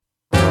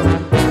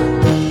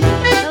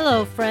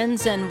Hello,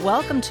 friends, and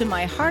welcome to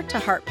my Heart to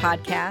Heart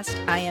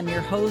podcast. I am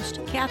your host,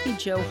 Kathy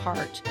Jo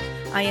Hart.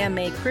 I am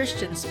a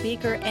Christian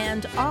speaker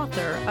and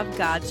author of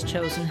God's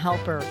Chosen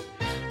Helper.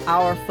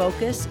 Our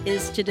focus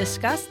is to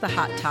discuss the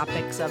hot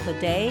topics of the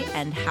day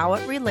and how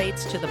it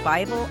relates to the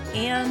Bible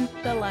and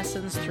the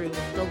lessons through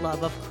the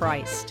love of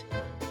Christ.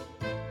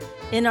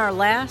 In our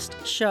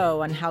last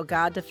show on how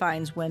God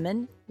defines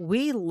women,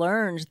 we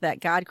learned that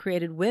God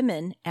created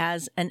women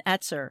as an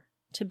etzer,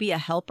 to be a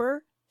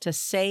helper, to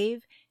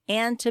save,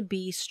 and to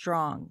be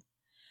strong.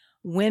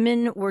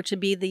 Women were to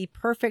be the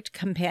perfect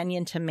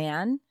companion to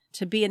man,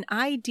 to be an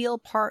ideal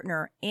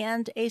partner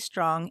and a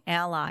strong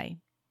ally.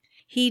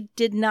 He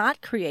did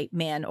not create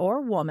man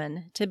or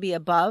woman to be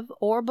above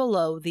or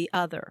below the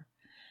other.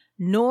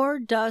 Nor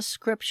does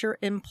Scripture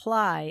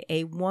imply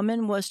a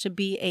woman was to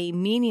be a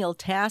menial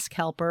task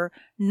helper,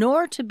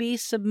 nor to be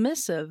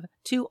submissive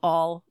to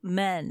all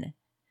men.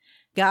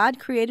 God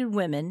created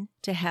women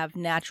to have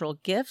natural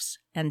gifts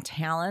and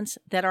talents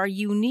that are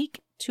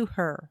unique to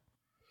her.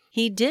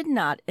 He did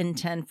not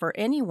intend for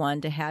anyone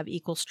to have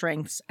equal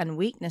strengths and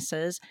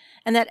weaknesses,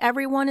 and that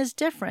everyone is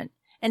different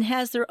and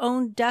has their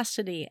own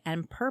destiny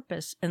and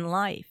purpose in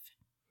life.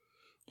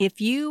 If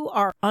you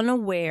are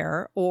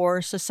unaware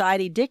or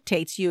society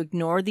dictates you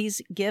ignore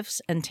these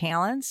gifts and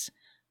talents,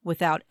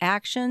 without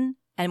action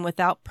and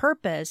without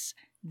purpose,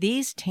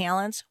 these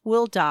talents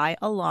will die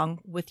along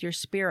with your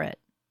spirit.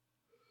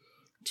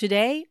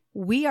 Today,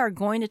 we are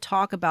going to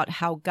talk about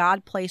how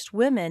God placed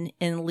women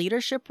in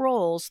leadership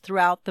roles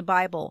throughout the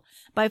Bible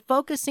by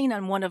focusing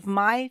on one of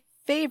my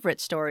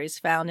favorite stories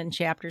found in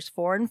chapters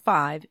 4 and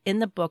 5 in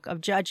the book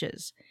of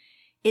Judges.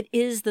 It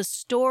is the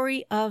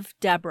story of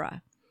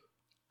Deborah.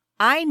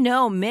 I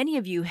know many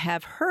of you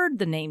have heard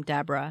the name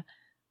Deborah,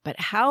 but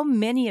how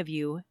many of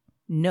you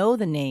know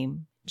the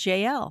name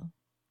Jael?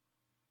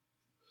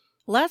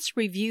 Let's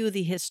review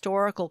the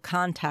historical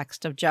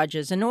context of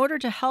Judges in order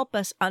to help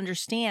us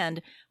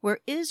understand where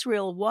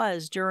Israel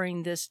was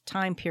during this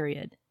time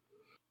period.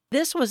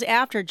 This was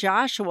after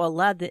Joshua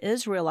led the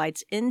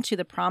Israelites into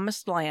the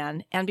Promised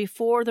Land and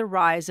before the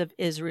rise of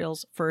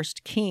Israel's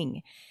first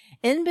king.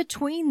 In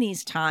between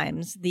these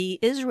times, the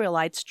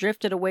Israelites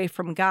drifted away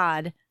from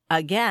God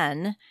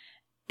again,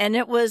 and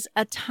it was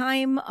a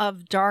time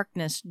of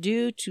darkness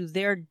due to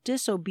their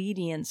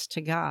disobedience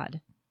to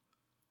God.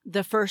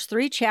 The first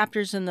 3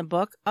 chapters in the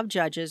book of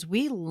Judges,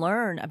 we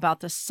learn about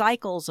the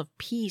cycles of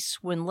peace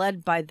when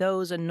led by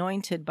those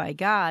anointed by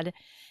God,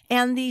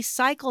 and the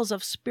cycles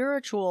of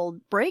spiritual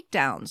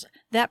breakdowns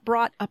that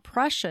brought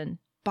oppression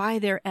by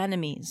their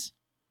enemies.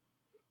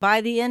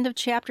 By the end of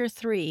chapter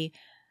 3,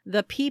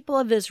 the people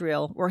of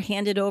Israel were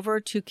handed over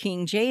to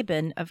King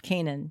Jabin of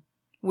Canaan,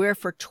 where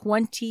for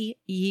 20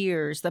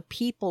 years the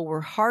people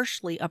were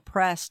harshly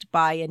oppressed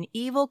by an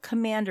evil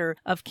commander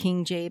of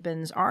King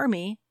Jabin's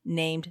army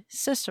named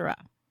Sisera.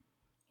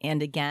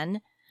 And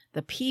again,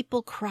 the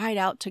people cried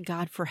out to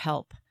God for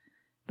help.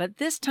 But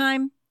this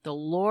time, the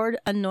Lord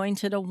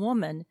anointed a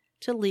woman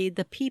to lead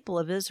the people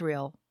of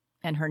Israel,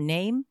 and her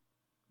name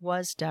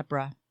was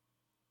Deborah.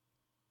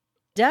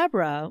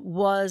 Deborah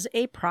was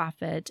a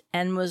prophet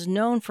and was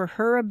known for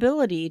her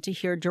ability to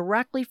hear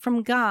directly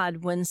from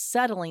God when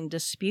settling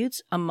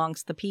disputes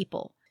amongst the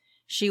people.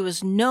 She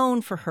was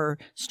known for her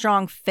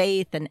strong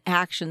faith and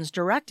actions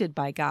directed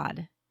by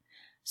God.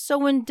 So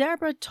when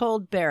Deborah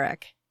told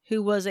Barak,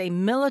 who was a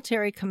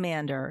military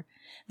commander,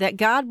 that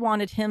God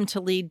wanted him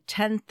to lead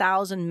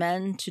 10,000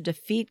 men to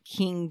defeat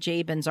King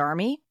Jabin's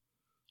army,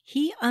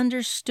 he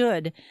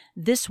understood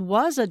this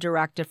was a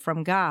directive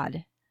from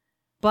God.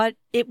 But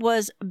it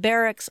was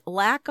Barak's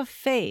lack of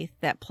faith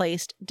that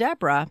placed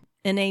Deborah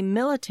in a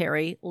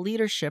military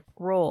leadership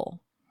role.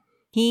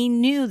 He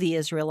knew the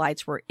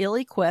Israelites were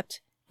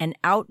ill-equipped and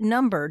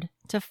outnumbered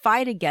to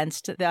fight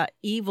against the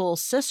evil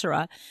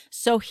Sisera,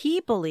 so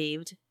he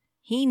believed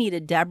he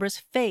needed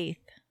Deborah's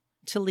faith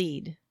to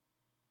lead.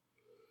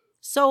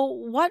 So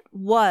what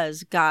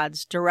was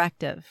God's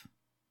directive?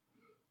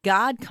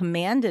 God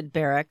commanded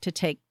Barak to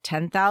take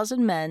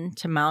 10,000 men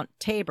to Mount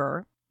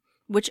Tabor,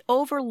 which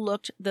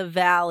overlooked the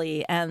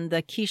valley and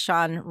the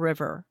Kishon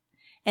River.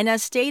 And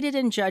as stated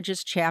in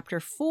Judges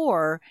chapter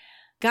 4,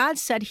 God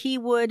said he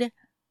would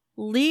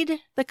lead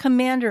the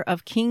commander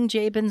of King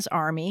Jabin's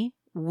army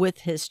with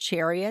his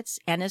chariots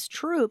and his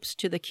troops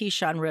to the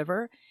Kishon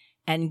River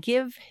and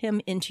give him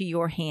into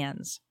your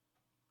hands.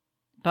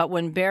 But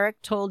when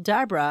Barak told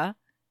Deborah,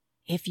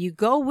 "If you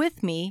go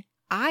with me,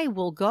 I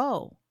will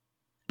go.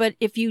 But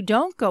if you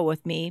don't go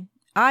with me,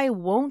 I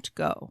won't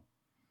go,"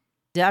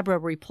 Deborah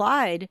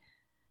replied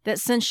that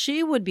since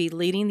she would be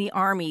leading the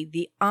army,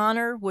 the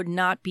honor would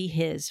not be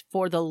his,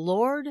 for the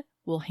Lord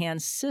will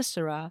hand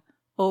Sisera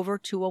over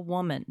to a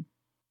woman.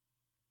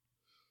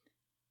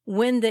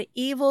 When the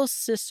evil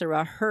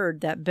Sisera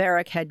heard that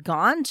Barak had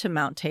gone to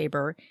Mount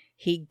Tabor,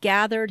 he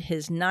gathered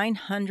his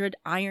 900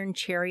 iron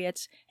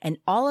chariots and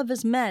all of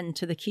his men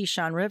to the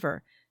Kishon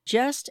River,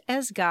 just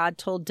as God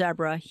told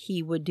Deborah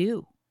he would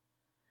do.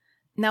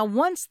 Now,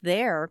 once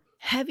there,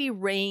 heavy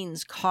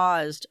rains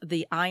caused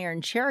the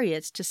iron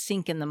chariots to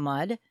sink in the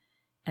mud,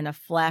 and a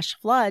flash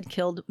flood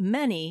killed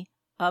many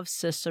of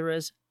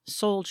Sisera's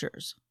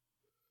soldiers.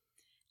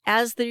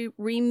 As the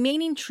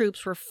remaining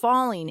troops were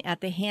falling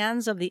at the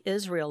hands of the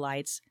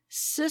Israelites,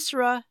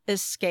 Sisera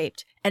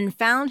escaped and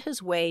found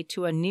his way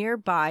to a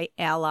nearby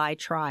ally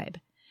tribe.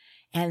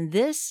 And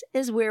this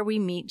is where we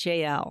meet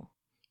Jael,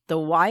 the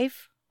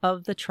wife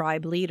of the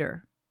tribe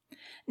leader.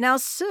 Now,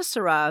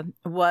 Sisera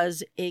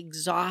was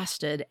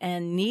exhausted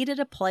and needed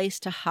a place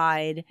to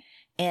hide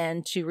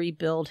and to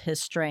rebuild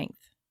his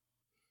strength.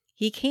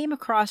 He came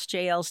across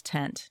Jael's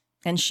tent,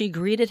 and she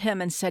greeted him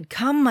and said,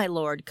 "Come, my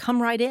lord,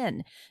 come right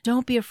in.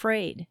 Don't be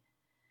afraid."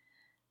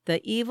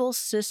 The evil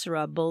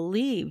Sisera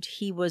believed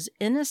he was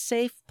in a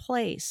safe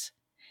place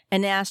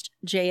and asked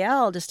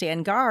Jael to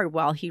stand guard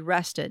while he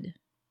rested.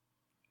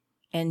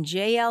 And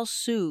Jael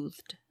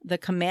soothed the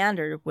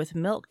commander with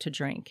milk to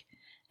drink.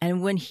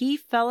 And when he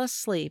fell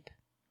asleep,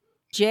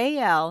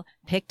 Jael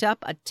picked up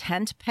a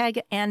tent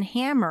peg and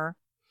hammer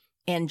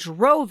and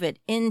drove it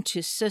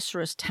into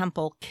Sisera's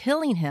temple,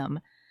 killing him,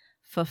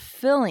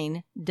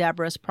 fulfilling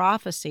Deborah's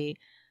prophecy,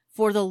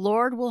 for the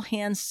Lord will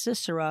hand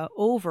Sisera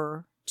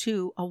over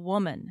to a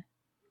woman.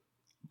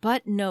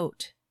 But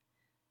note,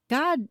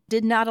 God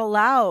did not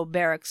allow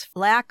Barak's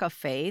lack of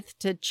faith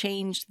to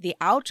change the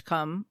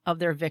outcome of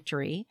their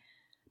victory,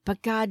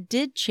 but God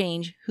did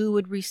change who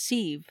would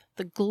receive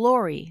the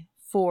glory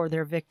for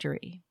their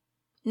victory.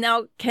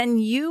 Now, can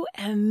you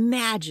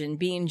imagine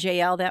being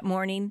Jael that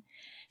morning?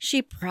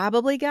 She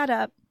probably got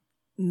up,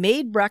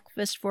 made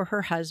breakfast for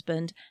her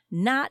husband,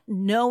 not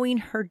knowing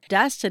her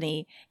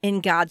destiny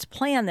in God's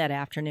plan that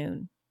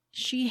afternoon.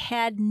 She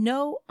had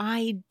no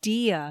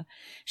idea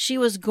she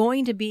was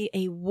going to be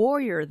a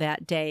warrior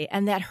that day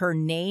and that her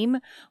name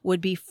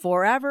would be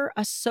forever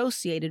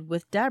associated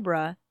with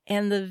Deborah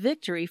and the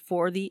victory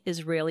for the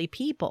Israeli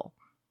people.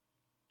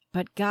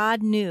 But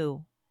God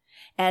knew,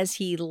 as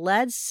he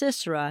led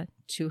Sisera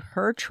to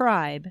her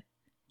tribe,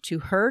 to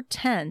her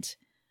tent,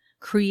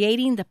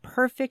 creating the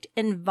perfect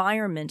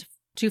environment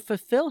to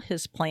fulfill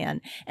his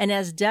plan, and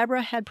as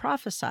Deborah had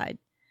prophesied,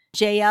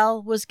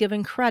 Jael was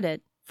given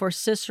credit for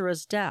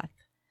Sisera's death.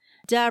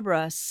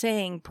 Deborah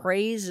sang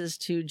praises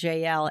to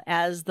Jael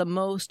as the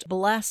most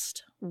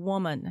blessed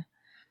woman.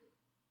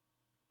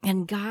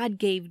 And God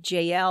gave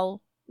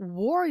Jael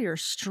warrior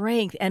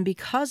strength, and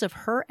because of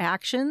her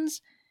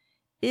actions,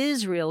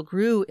 Israel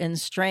grew in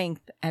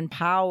strength and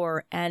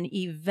power and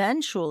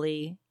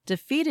eventually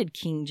defeated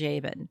King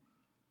Jabin.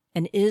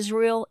 And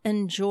Israel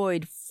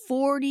enjoyed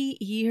 40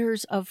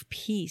 years of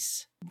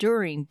peace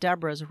during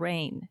Deborah's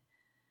reign.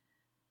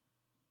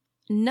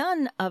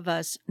 None of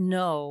us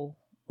know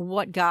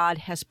what God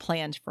has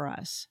planned for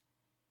us,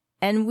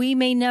 and we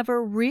may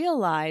never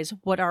realize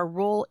what our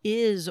role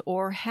is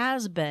or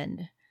has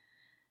been.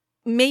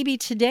 Maybe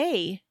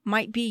today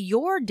might be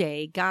your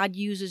day God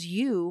uses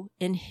you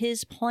in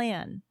his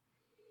plan.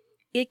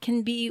 It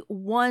can be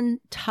one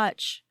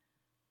touch,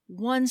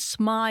 one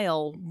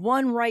smile,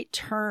 one right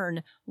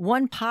turn,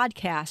 one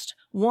podcast,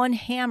 one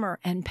hammer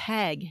and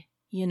peg.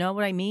 You know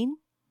what I mean?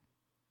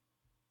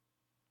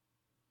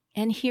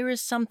 And here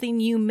is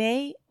something you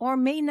may or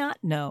may not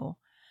know.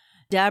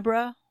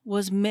 Deborah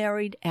was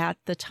married at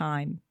the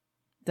time.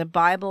 The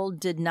Bible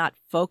did not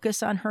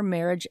focus on her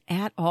marriage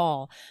at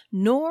all,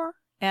 nor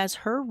as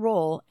her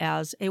role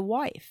as a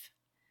wife.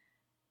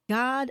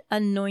 God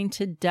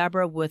anointed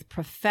Deborah with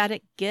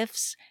prophetic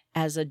gifts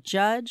as a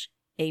judge,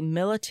 a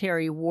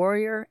military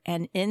warrior,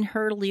 and in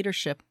her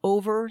leadership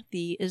over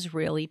the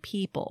Israeli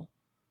people.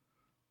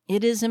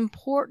 It is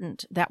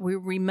important that we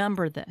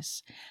remember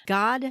this.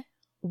 God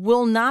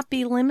will not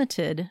be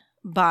limited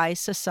by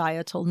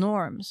societal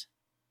norms,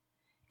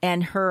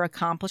 and her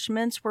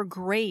accomplishments were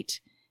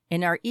great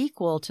and are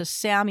equal to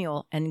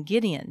Samuel and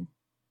Gideon.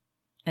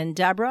 And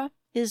Deborah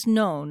is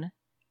known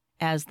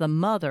as the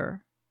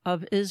mother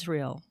of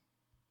Israel.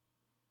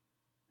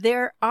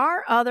 There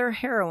are other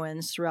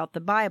heroines throughout the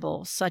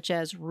Bible, such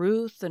as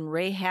Ruth and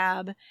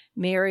Rahab,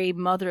 Mary,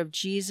 mother of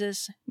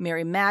Jesus,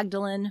 Mary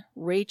Magdalene,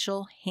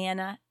 Rachel,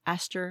 Hannah,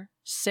 Esther,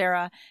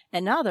 Sarah,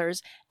 and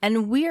others,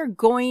 and we are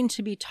going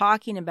to be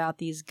talking about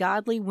these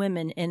godly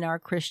women in our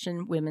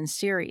Christian Women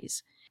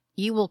series.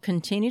 You will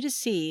continue to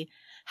see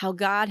how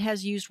God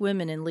has used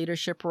women in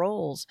leadership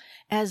roles,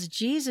 as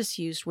Jesus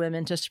used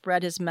women to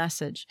spread his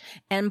message,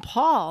 and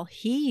Paul,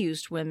 he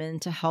used women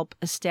to help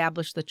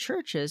establish the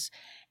churches,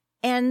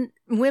 and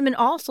women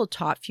also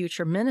taught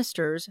future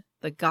ministers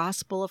the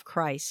gospel of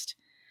Christ.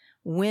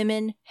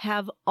 Women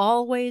have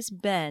always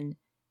been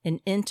an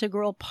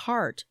integral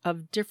part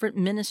of different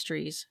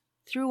ministries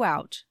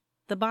throughout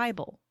the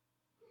Bible.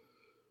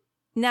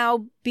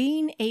 Now,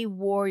 being a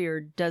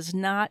warrior does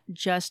not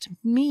just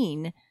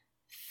mean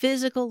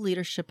physical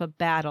leadership of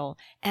battle,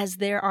 as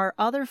there are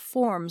other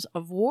forms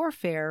of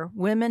warfare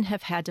women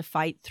have had to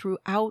fight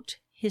throughout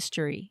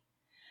history.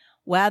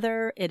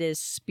 Whether it is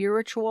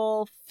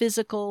spiritual,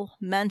 physical,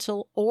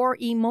 mental, or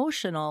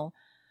emotional,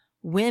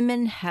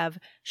 women have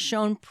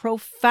shown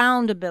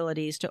profound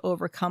abilities to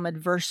overcome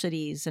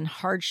adversities and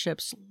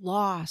hardships,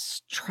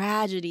 loss,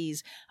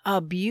 tragedies,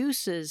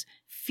 abuses,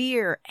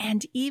 fear,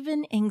 and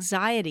even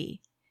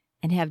anxiety,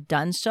 and have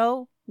done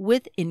so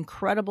with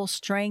incredible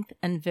strength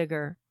and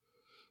vigor.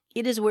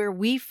 It is where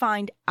we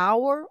find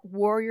our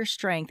warrior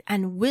strength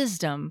and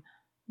wisdom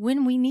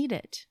when we need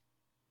it.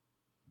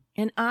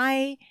 And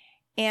I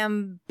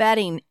am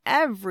betting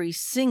every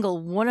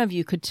single one of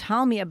you could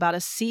tell me about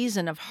a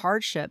season of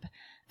hardship,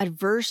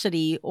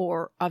 adversity,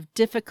 or of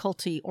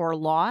difficulty or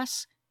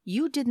loss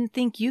you didn't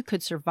think you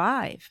could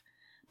survive.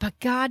 But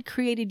God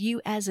created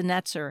you as an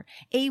Etzer,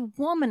 a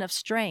woman of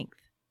strength,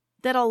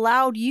 that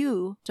allowed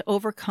you to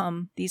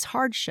overcome these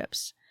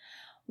hardships.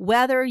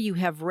 Whether you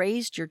have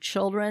raised your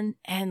children,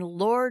 and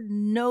Lord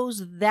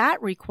knows that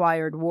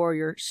required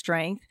warrior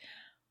strength,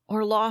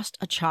 or lost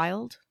a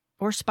child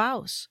or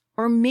spouse,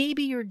 or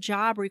maybe your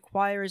job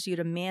requires you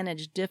to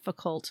manage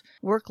difficult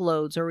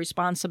workloads or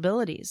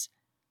responsibilities.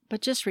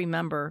 But just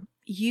remember,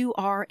 you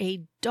are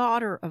a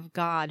daughter of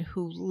God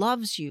who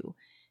loves you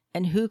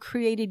and who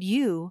created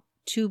you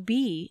to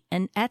be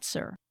an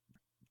Etzer.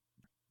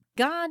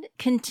 God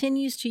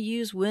continues to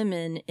use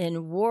women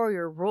in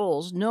warrior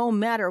roles no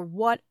matter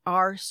what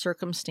our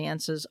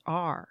circumstances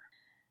are.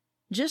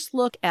 Just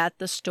look at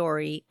the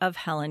story of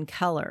Helen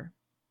Keller.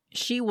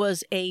 She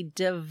was a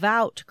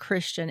devout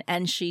Christian,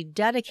 and she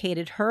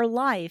dedicated her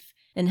life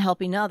in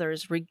helping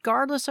others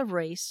regardless of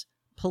race,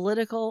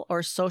 political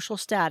or social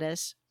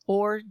status,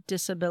 or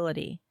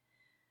disability.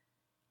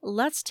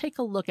 Let's take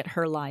a look at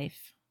her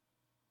life.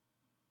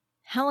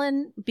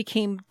 Helen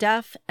became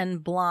deaf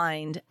and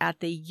blind at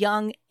the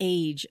young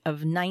age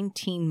of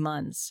 19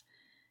 months,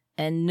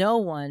 and no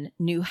one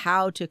knew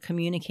how to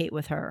communicate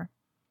with her.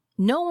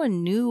 No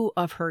one knew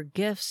of her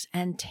gifts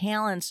and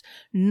talents,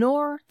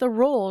 nor the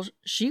role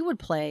she would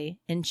play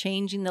in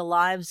changing the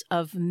lives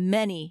of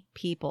many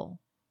people.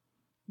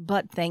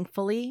 But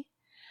thankfully,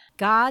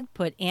 God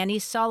put Annie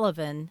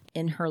Sullivan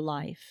in her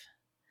life.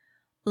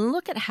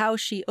 Look at how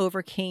she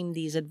overcame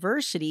these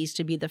adversities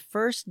to be the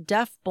first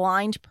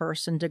deaf-blind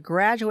person to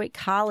graduate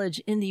college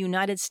in the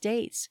United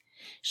States.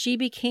 She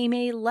became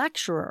a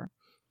lecturer,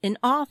 an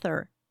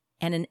author,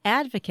 and an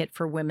advocate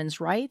for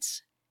women's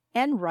rights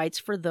and rights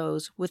for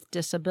those with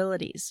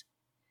disabilities.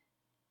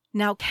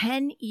 Now,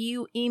 can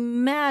you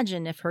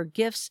imagine if her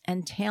gifts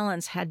and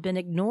talents had been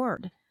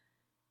ignored?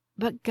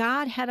 But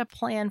God had a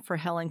plan for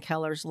Helen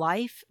Keller's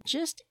life,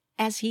 just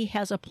as He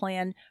has a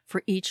plan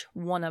for each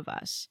one of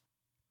us.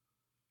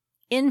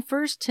 In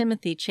 1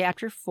 Timothy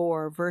chapter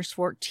 4, verse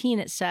 14,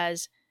 it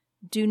says,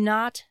 "Do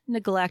not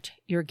neglect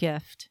your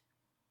gift."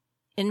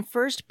 In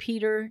 1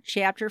 Peter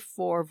chapter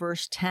 4,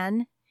 verse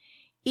 10,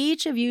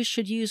 "Each of you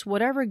should use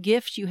whatever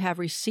gift you have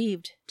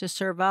received to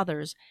serve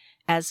others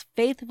as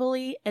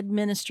faithfully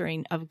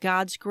administering of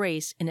God's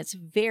grace in its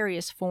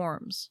various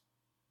forms."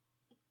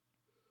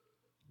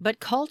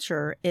 But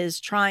culture is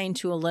trying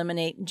to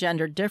eliminate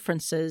gender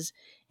differences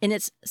in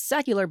its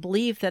secular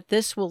belief that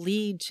this will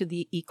lead to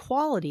the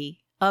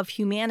equality of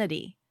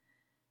humanity.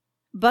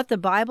 But the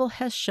Bible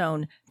has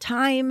shown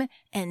time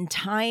and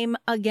time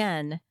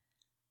again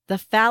the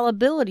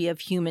fallibility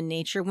of human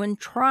nature when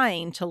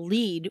trying to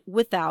lead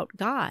without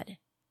God.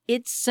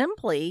 It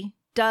simply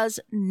does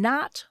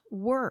not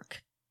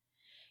work.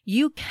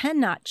 You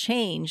cannot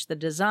change the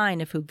design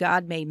of who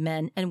God made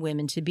men and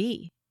women to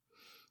be.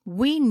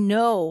 We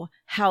know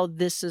how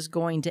this is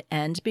going to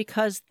end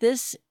because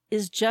this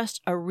is just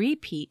a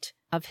repeat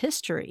of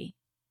history.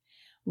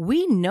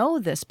 We know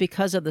this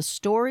because of the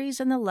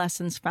stories and the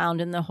lessons found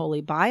in the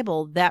Holy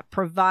Bible that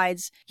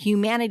provides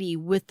humanity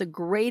with the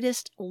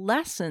greatest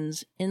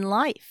lessons in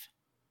life.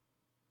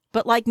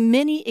 But like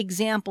many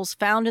examples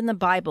found in the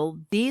Bible,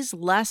 these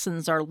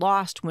lessons are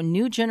lost when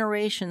new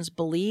generations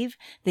believe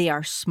they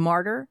are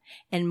smarter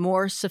and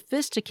more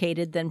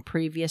sophisticated than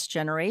previous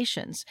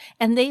generations,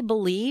 and they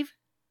believe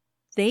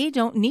they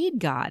don't need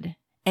God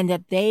and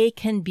that they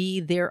can be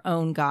their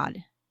own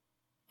God.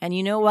 And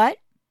you know what?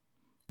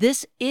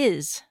 This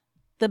is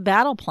the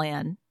battle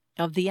plan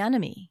of the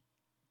enemy.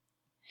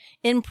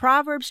 In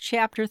Proverbs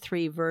chapter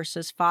 3,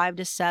 verses 5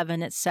 to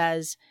 7, it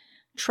says,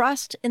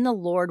 "Trust in the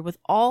Lord with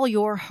all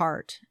your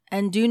heart,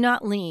 and do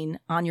not lean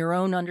on your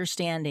own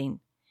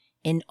understanding.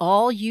 In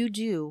all you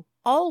do,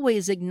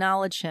 always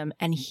acknowledge Him,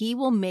 and He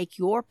will make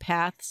your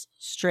paths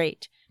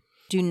straight.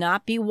 Do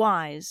not be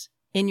wise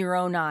in your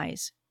own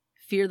eyes.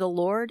 Fear the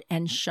Lord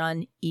and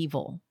shun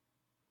evil."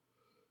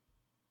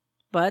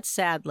 But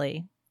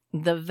sadly,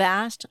 the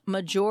vast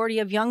majority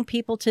of young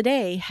people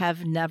today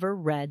have never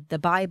read the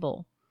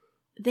Bible.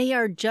 They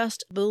are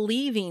just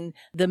believing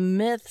the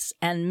myths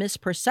and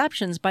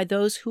misperceptions by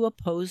those who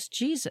oppose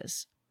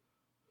Jesus.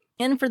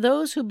 And for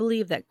those who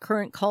believe that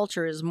current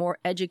culture is more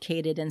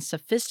educated and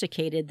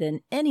sophisticated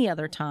than any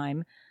other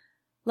time,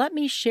 let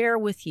me share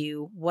with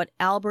you what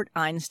Albert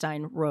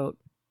Einstein wrote.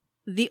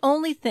 "The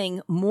only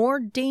thing more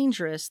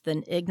dangerous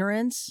than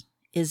ignorance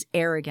is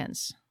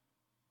arrogance."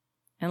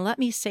 And let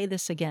me say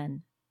this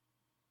again.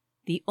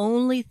 The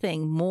only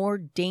thing more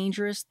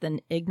dangerous than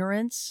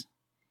ignorance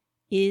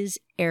is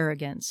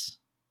arrogance.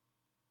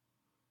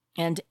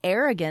 And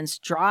arrogance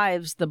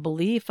drives the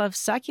belief of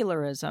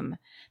secularism,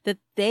 that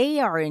they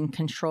are in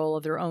control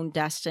of their own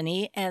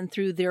destiny, and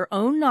through their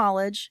own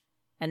knowledge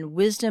and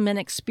wisdom and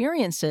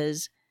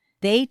experiences,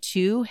 they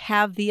too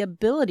have the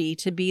ability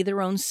to be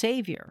their own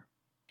savior.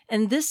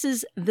 And this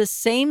is the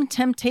same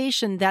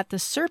temptation that the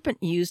serpent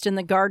used in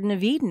the Garden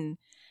of Eden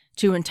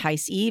to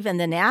entice Eve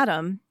and then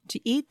Adam to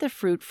eat the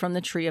fruit from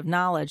the tree of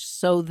knowledge,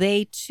 so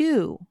they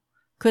too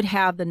could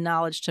have the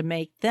knowledge to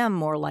make them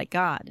more like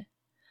God.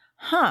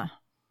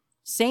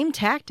 Same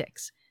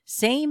tactics,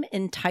 same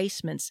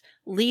enticements,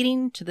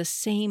 leading to the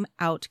same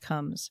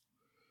outcomes.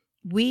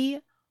 We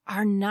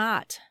are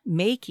not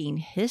making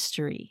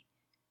history.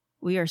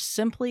 We are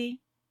simply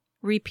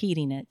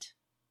repeating it.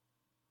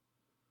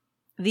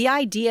 The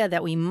idea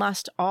that we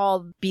must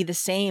all be the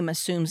same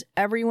assumes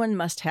everyone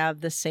must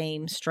have the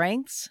same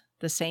strengths,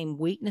 the same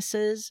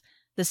weaknesses,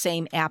 the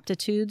same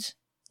aptitudes,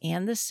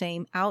 and the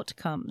same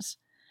outcomes.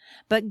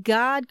 But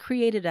God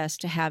created us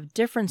to have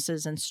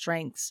differences in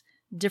strengths,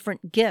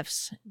 different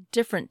gifts,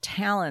 different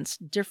talents,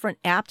 different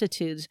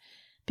aptitudes,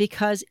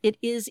 because it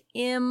is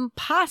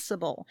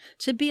impossible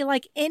to be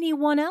like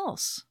anyone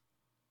else.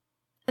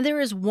 There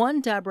is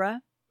one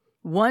Deborah,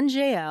 one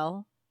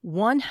Jael,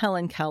 one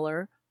Helen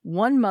Keller,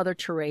 one Mother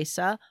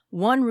Teresa,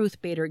 one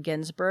Ruth Bader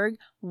Ginsburg,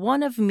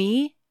 one of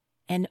me,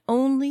 and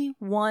only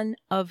one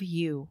of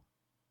you.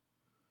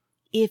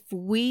 If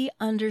we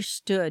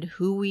understood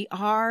who we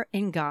are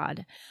in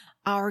God,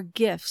 our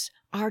gifts,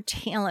 our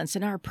talents,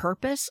 and our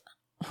purpose,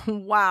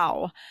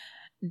 wow,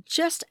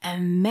 just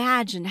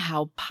imagine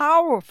how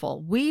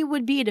powerful we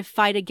would be to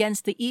fight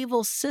against the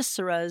evil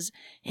Siseras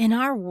in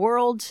our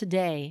world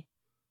today.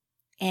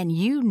 And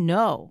you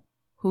know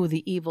who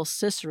the evil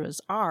Siseras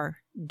are,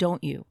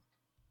 don't you?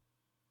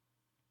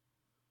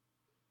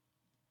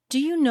 Do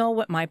you know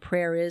what my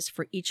prayer is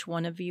for each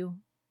one of you?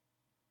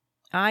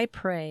 I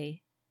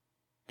pray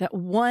that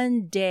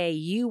one day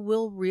you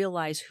will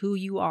realize who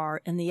you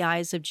are in the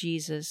eyes of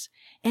Jesus,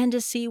 and to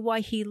see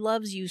why he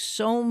loves you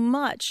so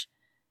much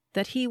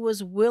that he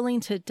was willing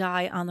to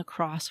die on the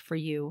cross for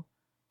you,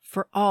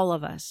 for all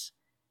of us.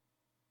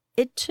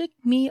 It took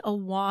me a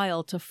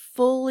while to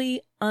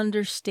fully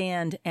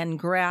understand and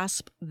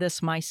grasp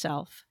this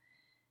myself.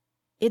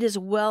 It is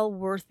well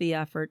worth the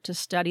effort to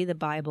study the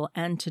Bible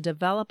and to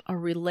develop a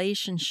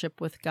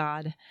relationship with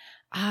God.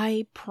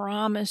 I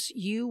promise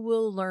you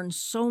will learn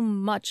so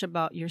much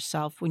about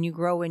yourself when you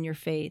grow in your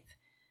faith.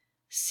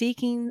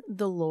 Seeking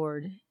the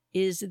Lord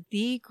is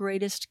the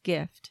greatest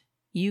gift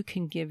you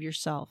can give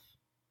yourself.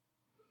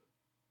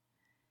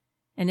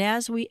 And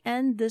as we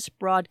end this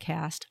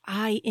broadcast,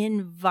 I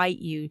invite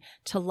you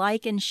to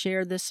like and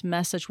share this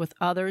message with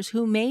others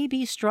who may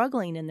be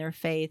struggling in their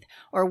faith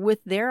or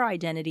with their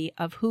identity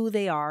of who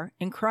they are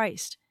in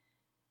Christ.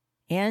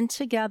 And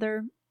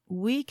together,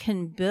 we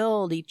can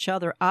build each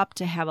other up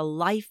to have a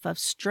life of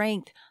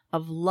strength,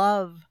 of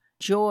love,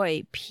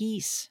 joy,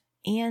 peace,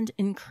 and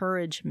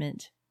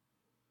encouragement.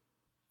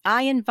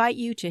 I invite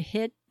you to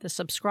hit the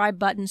subscribe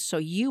button so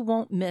you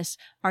won't miss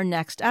our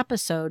next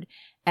episode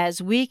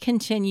as we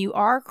continue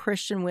our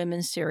Christian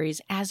Women series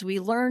as we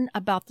learn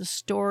about the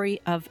story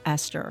of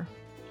Esther.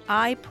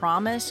 I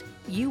promise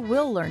you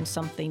will learn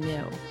something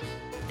new.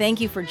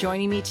 Thank you for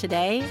joining me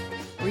today.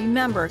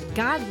 Remember,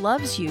 God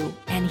loves you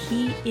and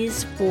he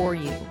is for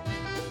you.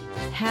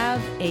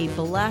 Have a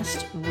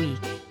blessed week.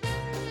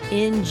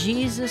 In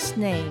Jesus'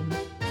 name,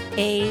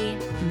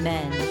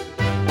 amen.